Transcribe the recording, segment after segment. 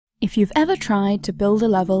If you've ever tried to build a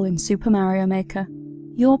level in Super Mario Maker,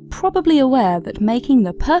 you're probably aware that making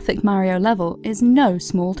the perfect Mario level is no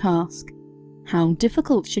small task. How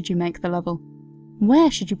difficult should you make the level?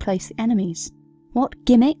 Where should you place the enemies? What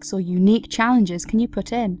gimmicks or unique challenges can you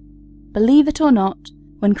put in? Believe it or not,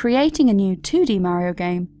 when creating a new 2D Mario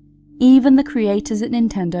game, even the creators at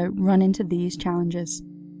Nintendo run into these challenges.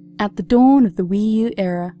 At the dawn of the Wii U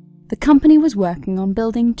era, the company was working on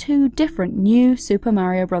building two different new Super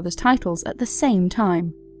Mario Bros. Titles at the same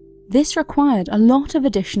time. This required a lot of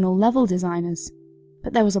additional level designers,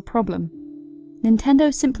 but there was a problem.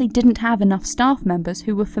 Nintendo simply didn't have enough staff members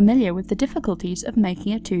who were familiar with the difficulties of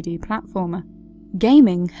making a 2D platformer.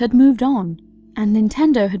 Gaming had moved on, and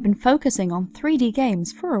Nintendo had been focusing on 3D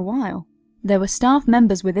games for a while. There were staff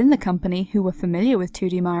members within the company who were familiar with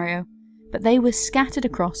 2D Mario, but they were scattered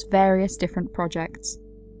across various different projects.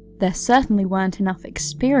 There certainly weren't enough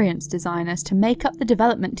experienced designers to make up the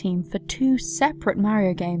development team for two separate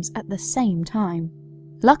Mario games at the same time.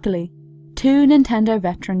 Luckily, two Nintendo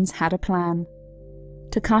veterans had a plan.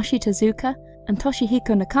 Takashi Tezuka and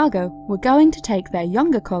Toshihiko Nakago were going to take their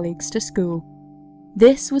younger colleagues to school.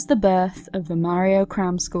 This was the birth of the Mario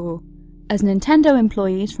Cram School, as Nintendo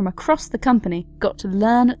employees from across the company got to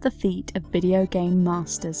learn at the feet of video game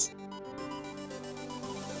masters.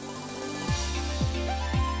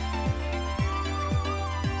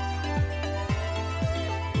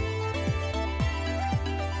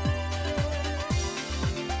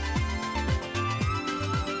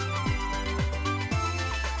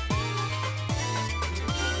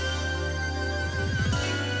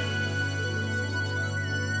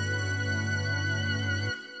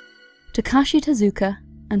 Takashi Tezuka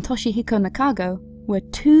and Toshihiko Nakago were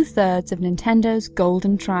 2/3 of Nintendo's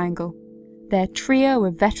Golden Triangle, their trio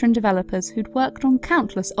of veteran developers who'd worked on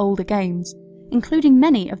countless older games, including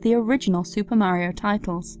many of the original Super Mario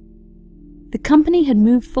titles. The company had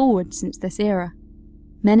moved forward since this era.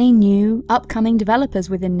 Many new, upcoming developers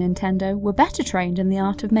within Nintendo were better trained in the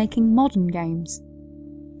art of making modern games.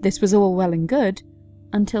 This was all well and good,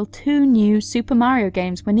 until two new Super Mario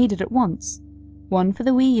games were needed at once, one for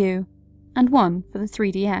the Wii U and one for the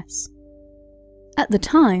 3DS. At the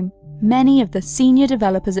time, many of the senior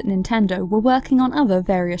developers at Nintendo were working on other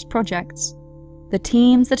various projects. The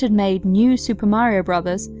teams that had made New Super Mario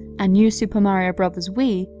Bros. And New Super Mario Bros.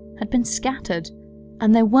 Wii had been scattered,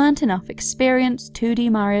 and there weren't enough experienced 2D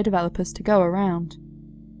Mario developers to go around.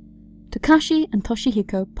 Takashi and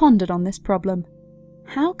Toshihiko pondered on this problem.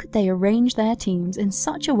 How could they arrange their teams in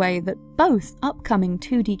such a way that both upcoming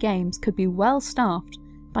 2D games could be well staffed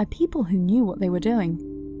by people who knew what they were doing?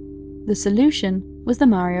 The solution was the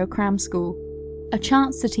Mario Cram School, a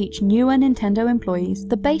chance to teach newer Nintendo employees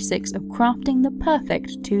the basics of crafting the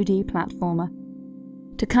perfect 2D platformer.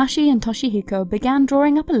 Takashi and Toshihiko began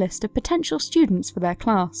drawing up a list of potential students for their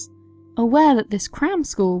class, aware that this cram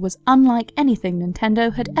school was unlike anything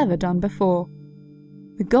Nintendo had ever done before.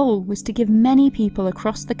 The goal was to give many people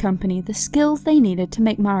across the company the skills they needed to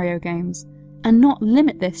make Mario games, and not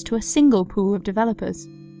limit this to a single pool of developers.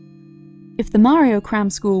 If the Mario Cram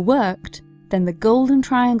School worked, then the Golden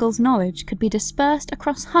Triangle's knowledge could be dispersed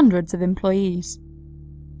across hundreds of employees.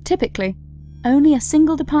 Typically, only a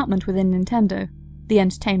single department within Nintendo, the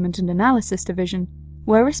Entertainment and Analysis Division,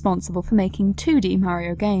 were responsible for making 2D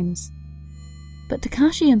Mario games. But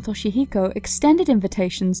Takashi and Toshihiko extended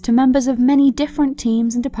invitations to members of many different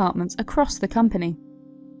teams and departments across the company.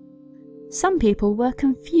 Some people were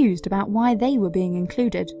confused about why they were being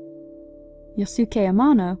included. Yosuke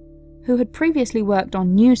Amano, who had previously worked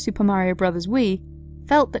on New Super Mario Bros. Wii,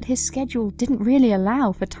 felt that his schedule didn't really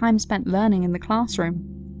allow for time spent learning in the classroom.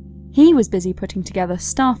 He was busy putting together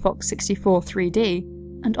Star Fox 64 3D,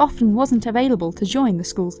 and often wasn't available to join the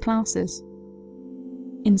school's classes.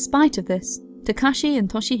 In spite of this, Takashi and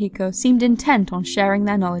Toshihiko seemed intent on sharing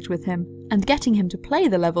their knowledge with him, and getting him to play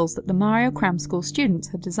the levels that the Mario Cram School students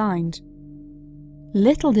had designed.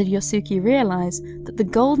 Little did Yosuke realize that the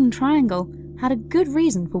Golden Triangle had a good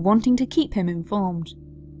reason for wanting to keep him informed.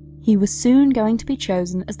 He was soon going to be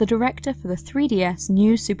chosen as the director for the 3DS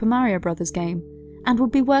New Super Mario Bros. Game, and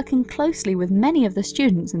would be working closely with many of the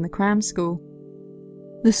students in the Cram School.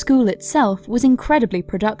 The school itself was incredibly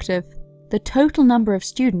productive. The total number of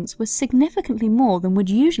students was significantly more than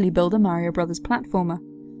would usually build a Mario Bros. Platformer,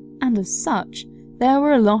 and as such, there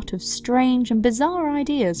were a lot of strange and bizarre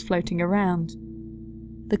ideas floating around.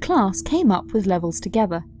 The class came up with levels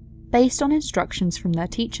together, based on instructions from their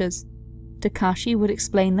teachers. Takashi would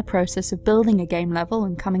explain the process of building a game level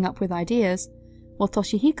and coming up with ideas, while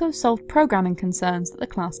Toshihiko solved programming concerns that the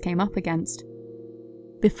class came up against.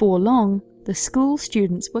 Before long, the school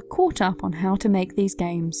students were caught up on how to make these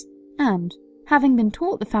games, and, having been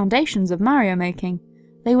taught the foundations of Mario making,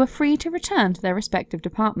 they were free to return to their respective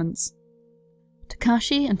departments.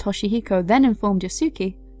 Takashi and Toshihiko then informed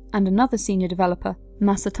Yosuke, and another senior developer,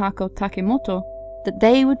 Masataka Takemoto, that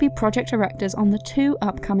they would be project directors on the 2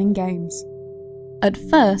 upcoming games. At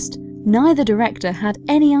first, neither director had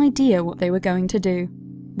any idea what they were going to do.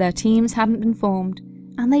 Their teams hadn't been formed,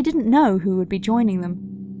 and they didn't know who would be joining them.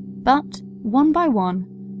 But, one by one,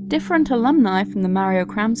 different alumni from the Mario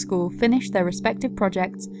Cram School finished their respective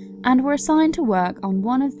projects and were assigned to work on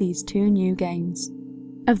one of these 2 new games.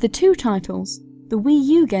 Of the 2 titles, the Wii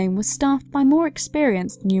U game was staffed by more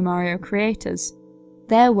experienced new Mario creators.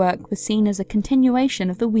 Their work was seen as a continuation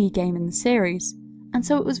of the Wii game in the series, and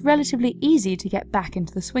so it was relatively easy to get back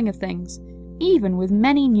into the swing of things, even with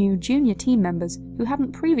many new junior team members who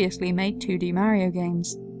hadn't previously made 2D Mario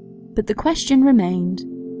games. But the question remained,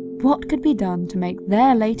 what could be done to make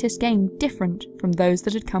their latest game different from those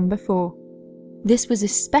that had come before? This was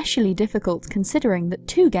especially difficult considering that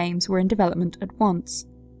 2 games were in development at once.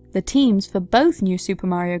 The teams for both new Super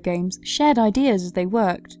Mario games shared ideas as they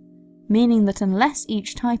worked, meaning that unless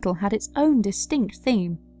each title had its own distinct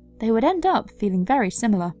theme, they would end up feeling very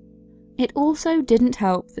similar. It also didn't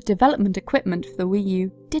help that development equipment for the Wii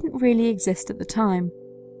U didn't really exist at the time.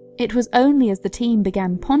 It was only as the team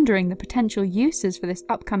began pondering the potential uses for this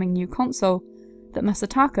upcoming new console that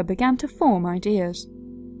Masataka began to form ideas.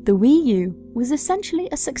 The Wii U was essentially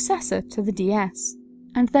a successor to the DS,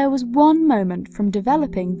 and there was one moment from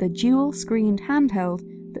developing the dual-screened handheld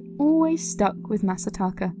that always stuck with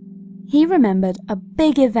Masataka. He remembered a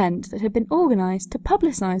big event that had been organised to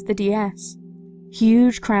publicise the DS.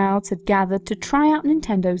 Huge crowds had gathered to try out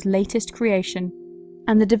Nintendo's latest creation,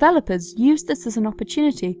 and the developers used this as an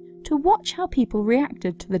opportunity to watch how people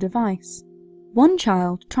reacted to the device. One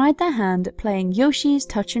child tried their hand at playing Yoshi's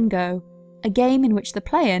Touch and Go, a game in which the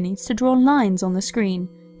player needs to draw lines on the screen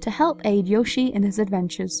to help aid Yoshi in his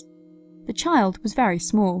adventures. The child was very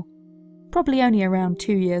small, probably only around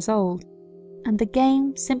 2 years old, and the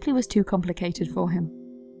game simply was too complicated for him.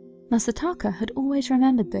 Masataka had always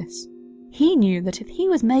remembered this. He knew that if he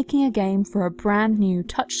was making a game for a brand new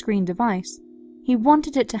touchscreen device, he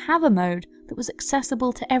wanted it to have a mode that was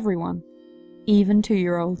accessible to everyone, even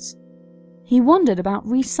 2-year-olds. He wondered about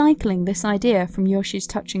recycling this idea from Yoshi's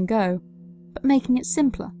Touch and Go, but making it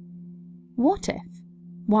simpler. What if,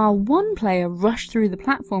 while one player rushed through the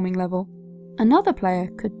platforming level, another player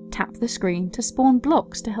could tap the screen to spawn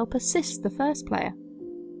blocks to help assist the first player?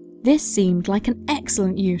 This seemed like an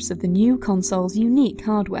excellent use of the new console's unique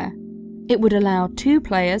hardware. It would allow 2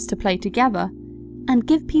 players to play together and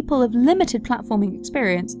give people of limited platforming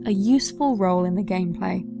experience a useful role in the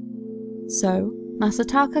gameplay. So,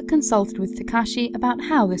 Masataka consulted with Takashi about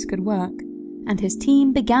how this could work, and his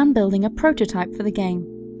team began building a prototype for the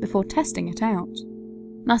game before testing it out.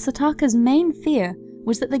 Masataka's main fear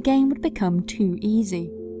was that the game would become too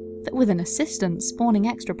easy, that with an assistant spawning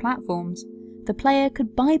extra platforms, the player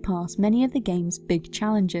could bypass many of the game's big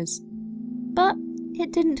challenges. But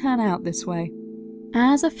it didn't turn out this way.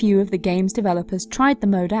 As a few of the game's developers tried the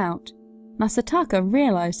mode out, Masataka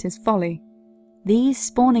realised his folly. These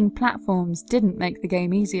spawning platforms didn't make the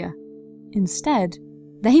game easier. Instead,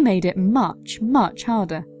 they made it much, much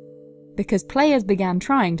harder, because players began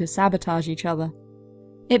trying to sabotage each other.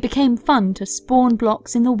 It became fun to spawn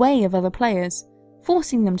blocks in the way of other players,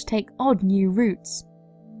 forcing them to take odd new routes.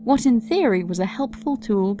 What in theory was a helpful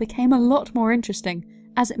tool became a lot more interesting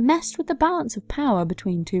as it messed with the balance of power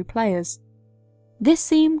between 2 players. This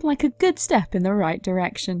seemed like a good step in the right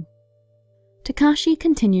direction. Takashi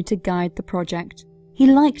continued to guide the project. He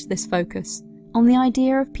liked this focus on the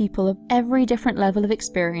idea of people of every different level of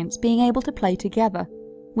experience being able to play together,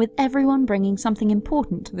 with everyone bringing something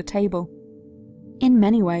important to the table. In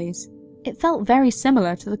many ways, it felt very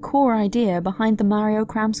similar to the core idea behind the Mario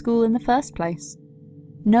Cram School in the first place.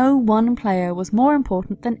 No one player was more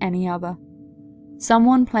important than any other.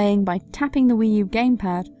 Someone playing by tapping the Wii U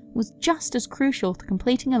gamepad was just as crucial to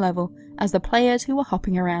completing a level as the players who were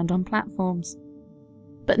hopping around on platforms.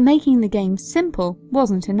 But making the game simple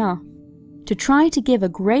wasn't enough. To try to give a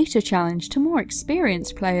greater challenge to more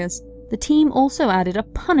experienced players, the team also added a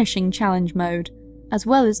punishing challenge mode, as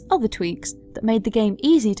well as other tweaks that made the game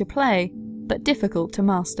easy to play, but difficult to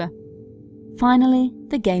master. Finally,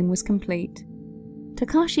 the game was complete.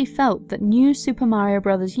 Takashi felt that New Super Mario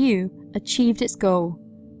Bros. U achieved its goal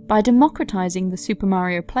by democratizing the Super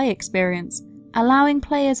Mario play experience, allowing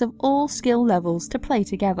players of all skill levels to play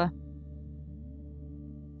together.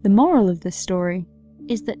 The moral of this story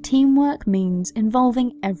is that teamwork means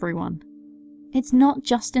involving everyone. it's not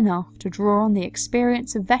just enough to draw on the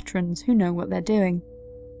experience of veterans who know what they're doing.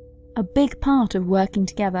 A big part of working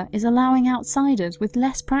together is allowing outsiders with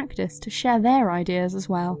less practice to share their ideas as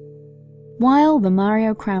well. While the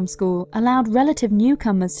Mario Cram School allowed relative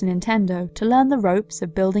newcomers to Nintendo to learn the ropes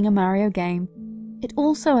of building a Mario game, it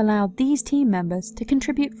also allowed these team members to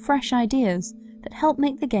contribute fresh ideas that help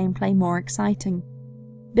make the gameplay more exciting.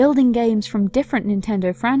 Building games from different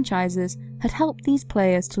Nintendo franchises had helped these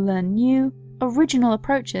players to learn new, original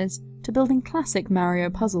approaches to building classic Mario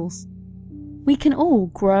puzzles. We can all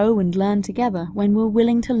grow and learn together when we're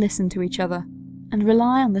willing to listen to each other, and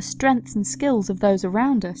rely on the strengths and skills of those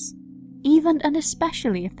around us, even and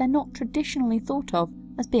especially if they're not traditionally thought of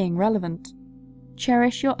as being relevant.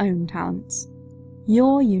 Cherish your own talents.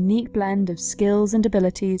 Your unique blend of skills and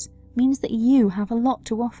abilities means that you have a lot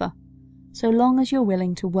to offer, so long as you're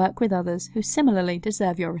willing to work with others who similarly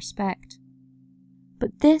deserve your respect.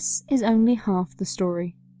 But this is only half the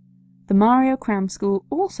story. The Mario Cram School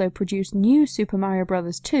also produced new Super Mario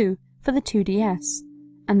Bros. 2 for the 2DS,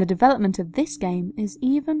 and the development of this game is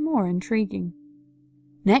even more intriguing.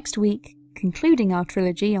 Next week, concluding our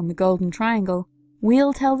trilogy on the Golden Triangle,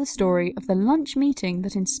 we'll tell the story of the lunch meeting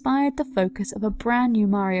that inspired the focus of a brand new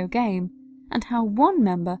Mario game, and how one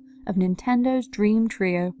member of Nintendo's Dream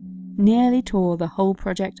Trio nearly tore the whole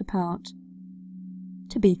project apart.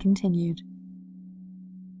 To be continued.